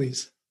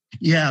assemblies.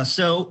 Yeah.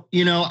 So,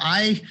 you know,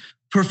 I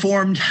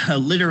performed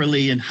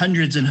literally in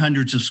hundreds and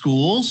hundreds of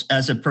schools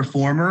as a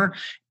performer.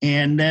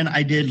 And then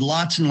I did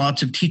lots and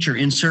lots of teacher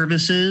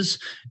in-services.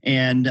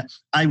 And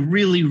I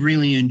really,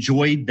 really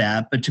enjoyed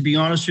that. But to be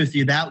honest with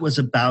you, that was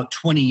about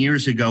 20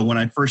 years ago when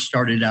I first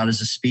started out as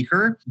a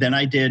speaker. Then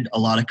I did a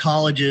lot of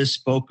colleges,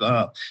 spoke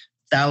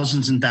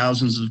thousands and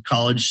thousands of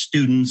college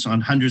students on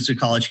hundreds of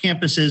college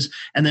campuses.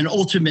 And then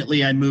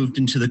ultimately I moved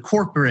into the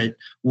corporate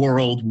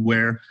world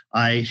where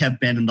I have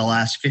been in the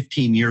last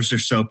 15 years or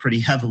so pretty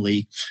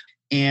heavily.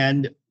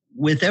 And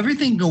with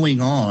everything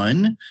going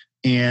on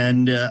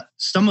and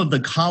some of the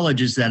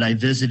colleges that I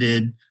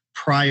visited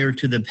prior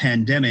to the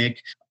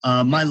pandemic,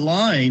 my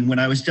line when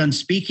I was done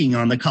speaking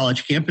on the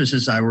college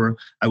campuses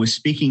I was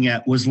speaking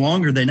at was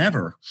longer than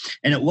ever.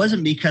 And it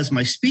wasn't because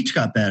my speech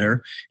got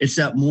better. It's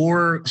that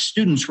more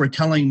students were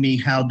telling me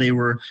how they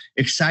were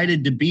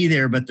excited to be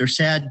there, but they're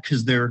sad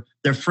because their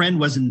friend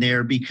wasn't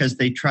there because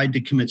they tried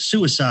to commit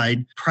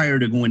suicide prior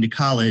to going to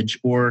college,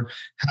 or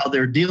how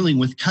they're dealing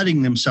with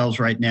cutting themselves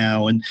right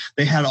now. And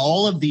they had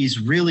all of these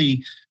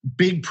really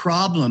big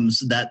problems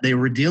that they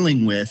were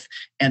dealing with.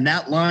 And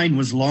that line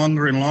was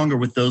longer and longer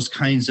with those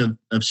kinds of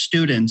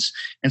students.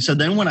 And so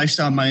then when I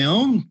saw my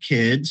own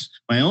kids,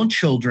 my own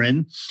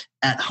children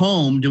at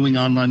home doing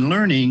online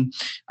learning,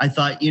 I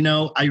thought,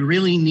 I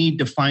really need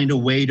to find a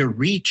way to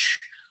reach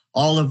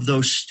all of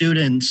those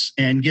students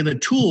and give a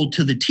tool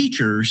to the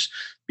teachers,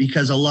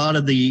 because a lot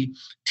of the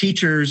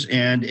teachers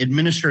and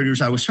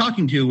administrators I was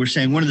talking to were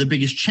saying one of the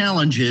biggest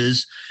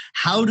challenges,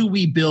 how do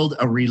we build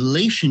a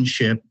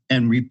relationship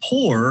and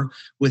rapport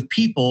with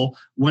people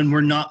when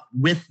we're not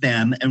with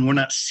them and we're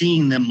not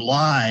seeing them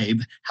live?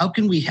 How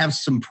can we have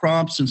some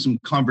prompts and some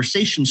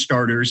conversation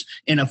starters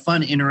in a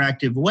fun,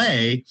 interactive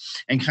way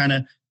and kind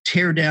of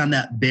tear down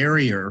that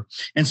barrier?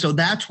 And so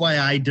that's why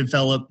I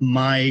developed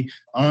my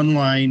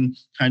online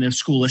kind of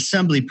school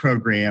assembly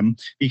program,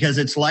 because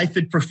it's Life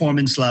at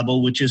Performance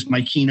Level, which is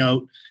my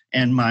keynote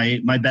and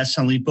my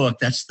best-selling book.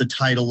 That's the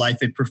title,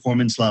 Life at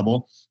Performance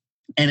Level.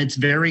 And it's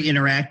very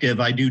interactive.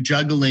 I do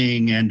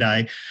juggling and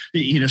I,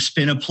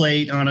 spin a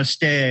plate on a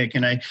stick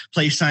and I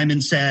play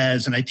Simon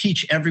Says and I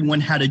teach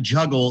everyone how to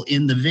juggle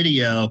in the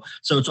video.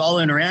 So it's all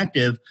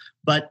interactive.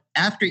 But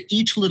after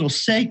each little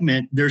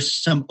segment, there's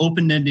some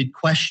open-ended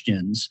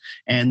questions,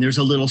 and there's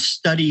a little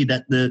study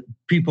that the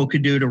people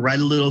could do to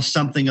write a little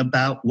something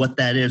about what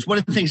that is. One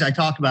of the things I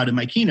talk about in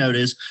my keynote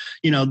is,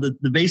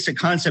 the basic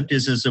concept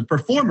is, as a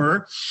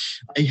performer,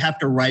 you have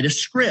to write a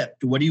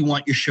script. What do you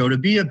want your show to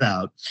be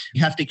about?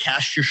 You have to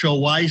cast your show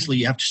wisely.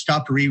 You have to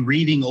stop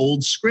rereading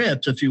old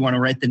scripts if you want to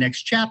write the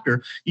next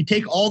chapter. You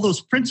take all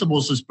those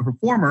principles as a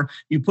performer,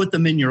 you put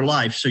them in your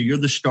life, so you're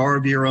the star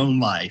of your own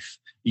life.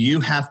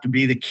 You have to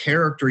be the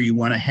character you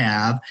want to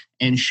have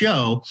and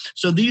show.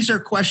 So these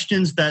are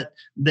questions that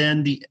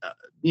then the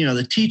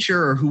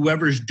teacher or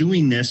whoever's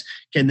doing this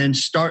can then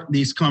start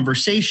these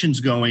conversations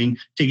going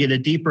to get a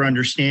deeper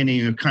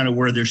understanding of kind of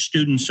where their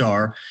students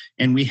are.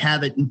 And we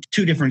have it in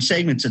two different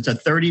segments. It's a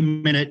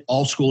 30-minute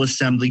all-school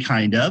assembly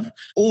kind of,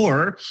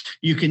 or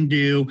you can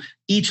do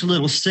each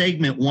little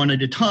segment one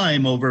at a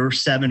time over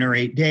 7 or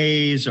 8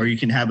 days, or you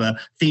can have a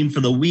theme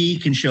for the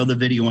week and show the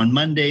video on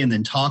Monday and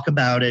then talk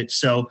about it.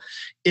 So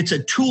it's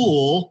a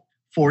tool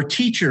for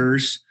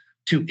teachers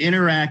to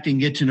interact and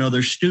get to know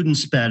their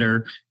students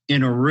better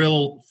in a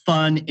real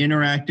fun,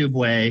 interactive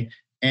way,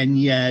 and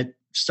yet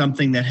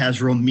something that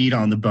has real meat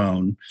on the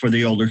bone for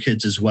the older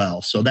kids as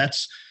well. So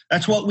that's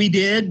what we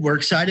did. We're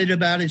excited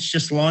about it. It's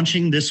just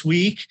launching this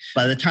week.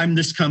 By the time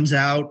this comes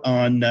out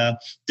on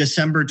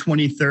December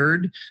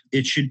 23rd,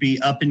 it should be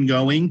up and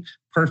going.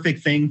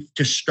 Perfect thing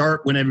to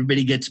start when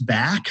everybody gets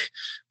back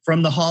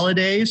from the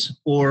holidays,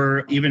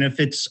 or even if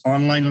it's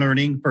online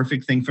learning,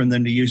 perfect thing for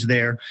them to use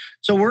there.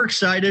 So we're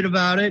excited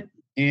about it.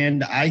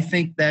 And I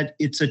think that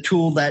it's a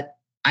tool that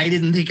I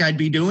didn't think I'd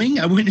be doing.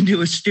 I went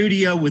into a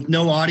studio with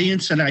no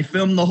audience and I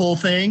filmed the whole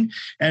thing.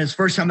 And it's the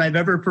first time I've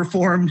ever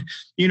performed,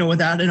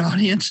 without an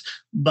audience,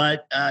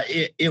 but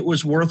it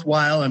was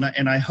worthwhile.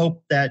 And I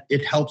hope that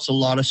it helps a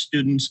lot of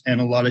students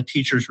and a lot of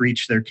teachers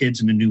reach their kids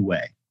in a new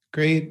way.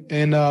 Great.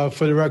 And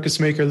for the Ruckus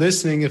Maker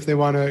listening, if they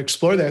want to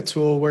explore that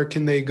tool, where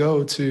can they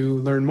go to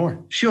learn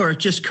more? Sure.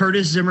 Just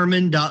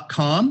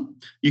CurtisZimmerman.com.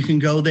 You can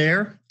go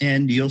there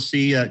and you'll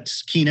see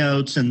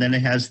keynotes, and then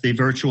it has the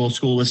virtual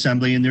school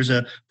assembly, and there's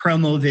a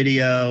promo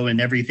video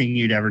and everything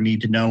you'd ever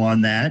need to know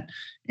on that.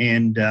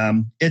 And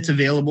it's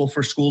available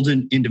for schools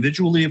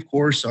individually, of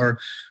course, or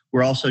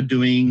we're also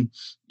doing,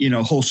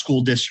 whole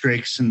school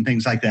districts and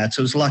things like that.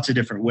 So there's lots of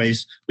different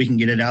ways we can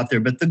get it out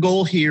there. But the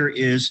goal here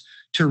is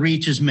to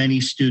reach as many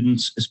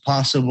students as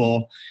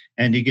possible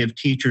and to give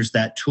teachers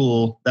that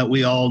tool that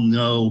we all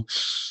know,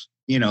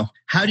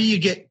 how do you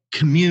get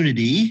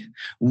community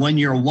when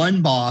you're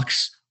one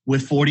box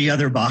with 40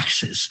 other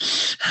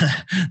boxes?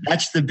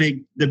 That's the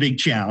big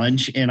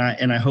challenge. And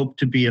I hope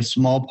to be a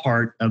small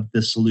part of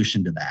the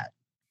solution to that.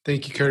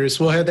 Thank you, Curtis.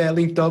 We'll have that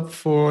linked up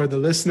for the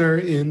listener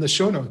in the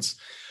show notes.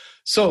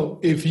 So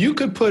if you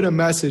could put a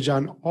message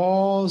on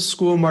all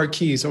school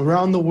marquees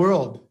around the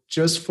world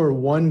just for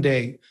one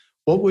day,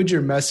 what would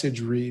your message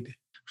read?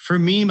 For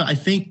me, I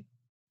think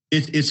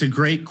it's a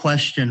great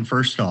question,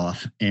 first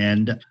off.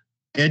 And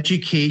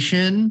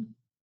education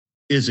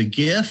is a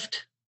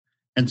gift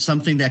and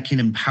something that can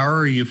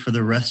empower you for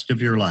the rest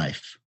of your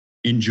life.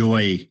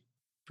 Enjoy.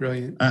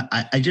 Brilliant.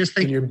 I just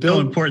think it's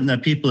so important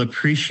that people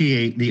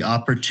appreciate the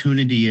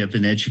opportunity of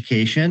an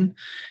education.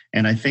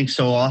 And I think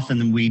so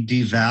often we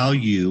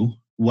devalue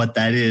what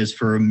that is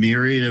for a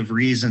myriad of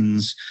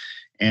reasons.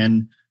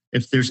 And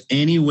if there's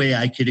any way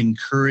I could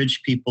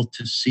encourage people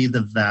to see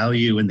the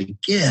value and the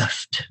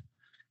gift,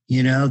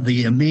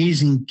 the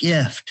amazing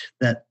gift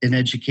that in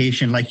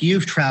education, like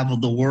you've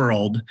traveled the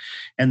world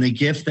and the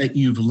gift that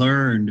you've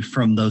learned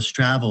from those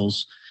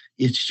travels,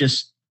 it's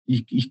just,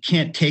 you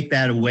can't take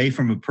that away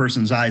from a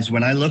person's eyes.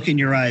 When I look in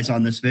your eyes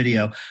on this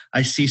video,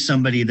 I see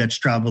somebody that's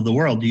traveled the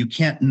world. You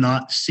can't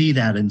not see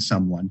that in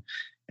someone.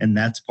 And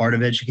that's part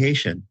of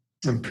education.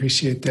 I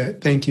appreciate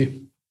that. Thank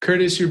you.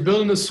 Curtis, you're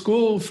building a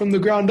school from the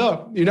ground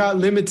up. You're not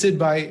limited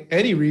by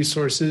any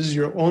resources.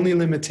 Your only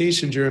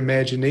limitation is your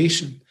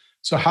imagination.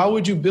 So how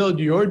would you build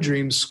your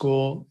dream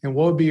school, and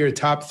what would be your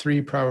top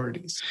 3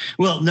 priorities?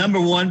 Well, number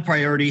 1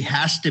 priority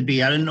has to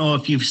be, I don't know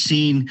if you've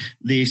seen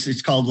these,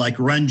 it's called like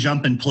Run,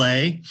 Jump, and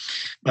Play,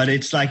 but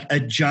it's like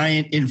a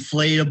giant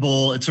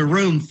inflatable, it's a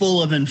room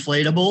full of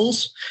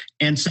inflatables.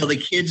 And so the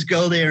kids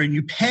go there and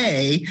you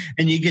pay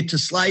and you get to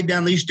slide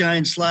down these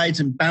giant slides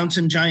and bounce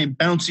in giant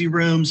bouncy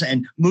rooms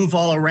and move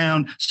all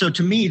around. So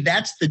to me,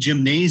 that's the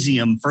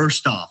gymnasium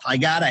first off. I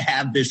got to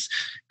have this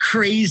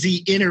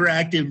crazy,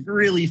 interactive,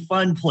 really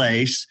fun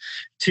place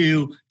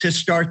to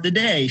start the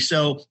day.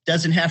 So it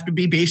doesn't have to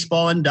be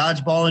baseball and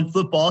dodgeball and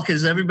football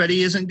because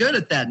everybody isn't good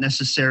at that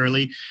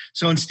necessarily.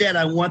 So instead,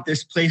 I want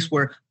this place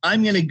where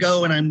I'm going to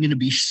go and I'm going to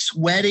be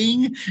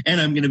sweating and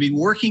I'm going to be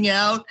working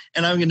out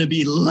and I'm going to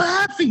be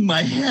laughing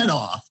my head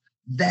off.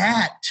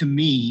 That, to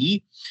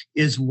me,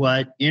 is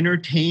what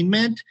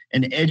entertainment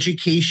and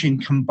education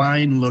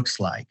combined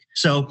looks like.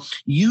 So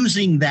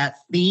using that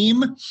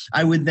theme,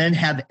 I would then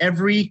have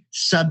every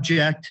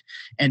subject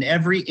and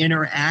every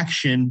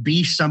interaction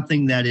be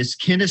something that is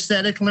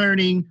kinesthetic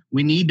learning.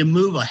 We need to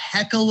move a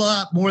heck of a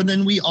lot more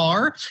than we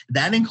are.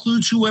 That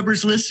includes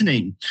whoever's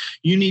listening.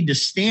 You need to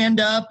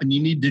stand up and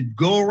you need to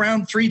go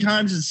around 3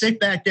 times and sit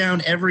back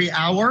down every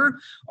hour,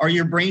 or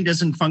your brain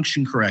doesn't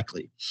function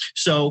correctly.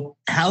 So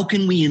how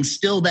can we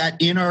instill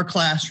that in our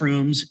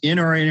classrooms, in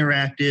our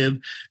interactive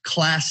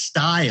class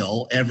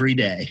style every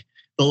day?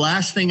 The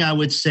last thing I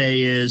would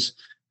say is,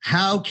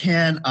 how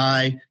can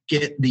I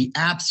get the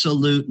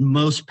absolute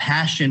most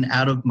passion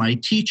out of my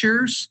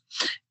teachers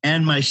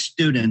and my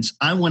students?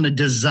 I want to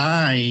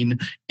design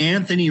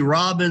Anthony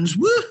Robbins,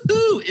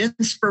 woohoo,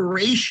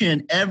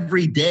 inspiration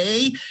every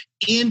day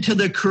into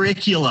the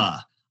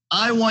curricula.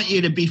 I want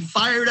you to be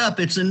fired up.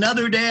 It's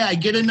another day. I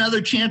get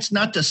another chance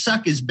not to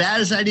suck as bad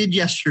as I did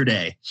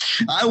yesterday.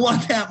 I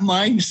want that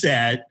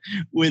mindset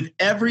with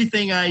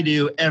everything I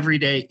do every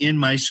day in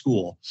my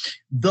school.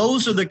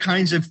 Those are the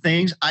kinds of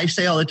things I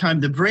say all the time.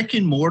 The brick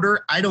and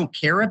mortar, I don't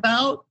care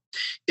about.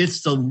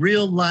 It's the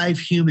real live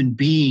human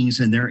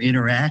beings and their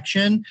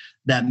interaction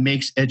that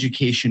makes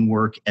education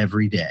work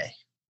every day.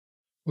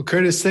 Well,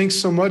 Curtis, thanks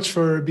so much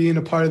for being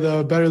a part of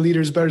the Better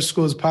Leaders, Better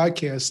Schools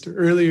podcast.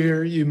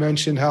 Earlier, you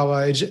mentioned how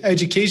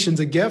education's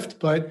a gift,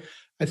 but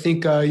I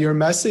think your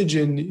message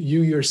and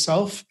you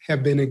yourself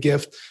have been a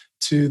gift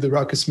to the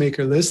Ruckus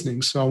Maker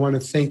listening. So I want to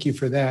thank you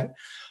for that.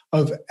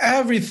 Of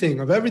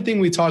everything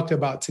we talked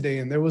about today,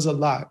 and there was a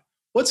lot,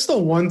 what's the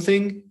one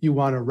thing you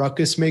want a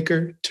Ruckus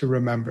Maker to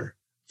remember?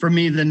 For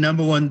me, the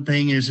number one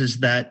thing is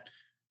that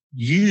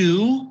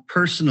you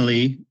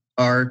personally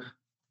are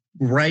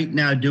right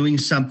now doing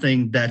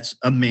something that's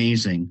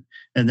amazing.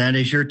 And that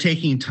is you're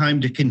taking time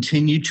to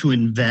continue to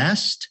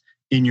invest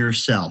in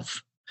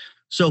yourself.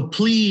 So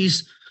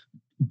please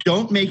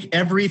don't make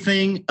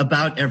everything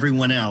about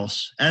everyone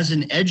else. As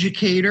an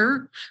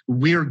educator,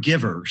 we're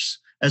givers.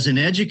 As an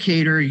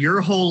educator,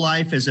 your whole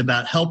life is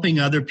about helping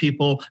other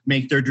people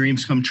make their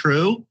dreams come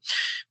true.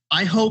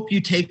 I hope you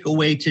take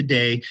away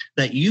today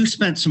that you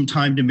spent some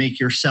time to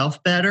make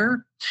yourself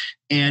better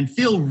and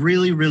feel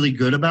really, really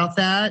good about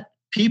that.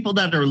 People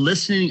that are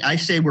listening, I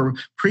say we're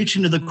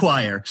preaching to the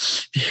choir,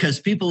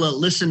 because people that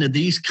listen to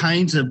these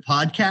kinds of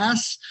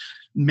podcasts,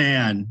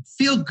 man,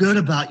 feel good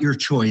about your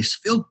choice.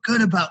 Feel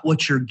good about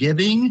what you're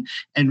giving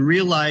and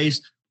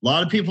realize a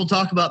lot of people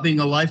talk about being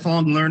a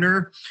lifelong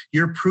learner.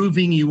 You're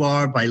proving you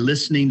are by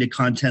listening to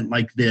content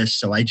like this.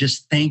 So I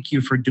just thank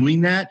you for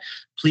doing that.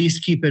 Please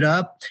keep it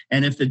up.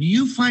 And if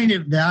you find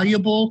it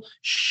valuable,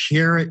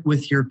 share it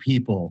with your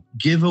people.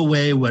 Give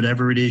away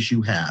whatever it is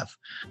you have.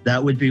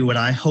 That would be what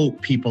I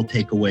hope people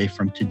take away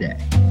from today.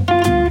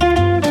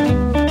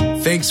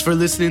 Thanks for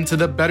listening to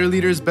the Better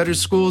Leaders, Better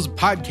Schools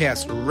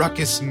podcast,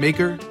 Ruckus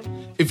Maker.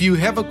 If you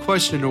have a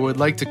question or would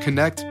like to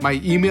connect,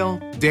 my email,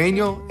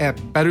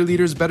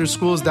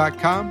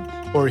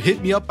 daniel@betterleadersbetterschools.com, or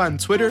hit me up on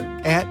Twitter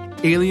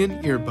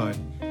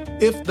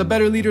 @AlienEarbud. If the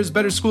Better Leaders,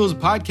 Better Schools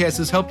podcast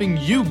is helping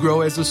you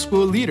grow as a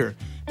school leader,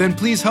 then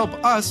please help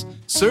us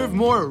serve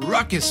more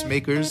Ruckus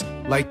Makers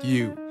like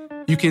you.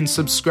 You can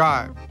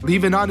subscribe,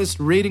 leave an honest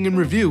rating and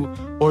review,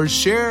 or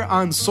share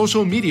on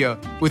social media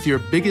with your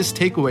biggest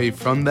takeaway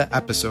from the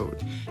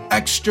episode.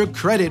 Extra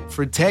credit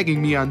for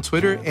tagging me on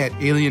Twitter at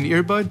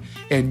AlienEarbud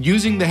and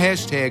using the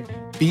hashtag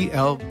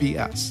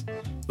BLBS.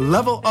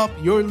 Level up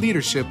your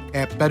leadership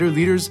at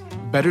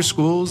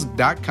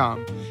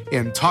betterleadersbetterschools.com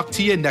and talk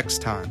to you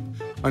next time.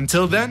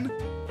 Until then,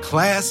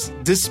 class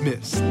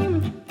dismissed.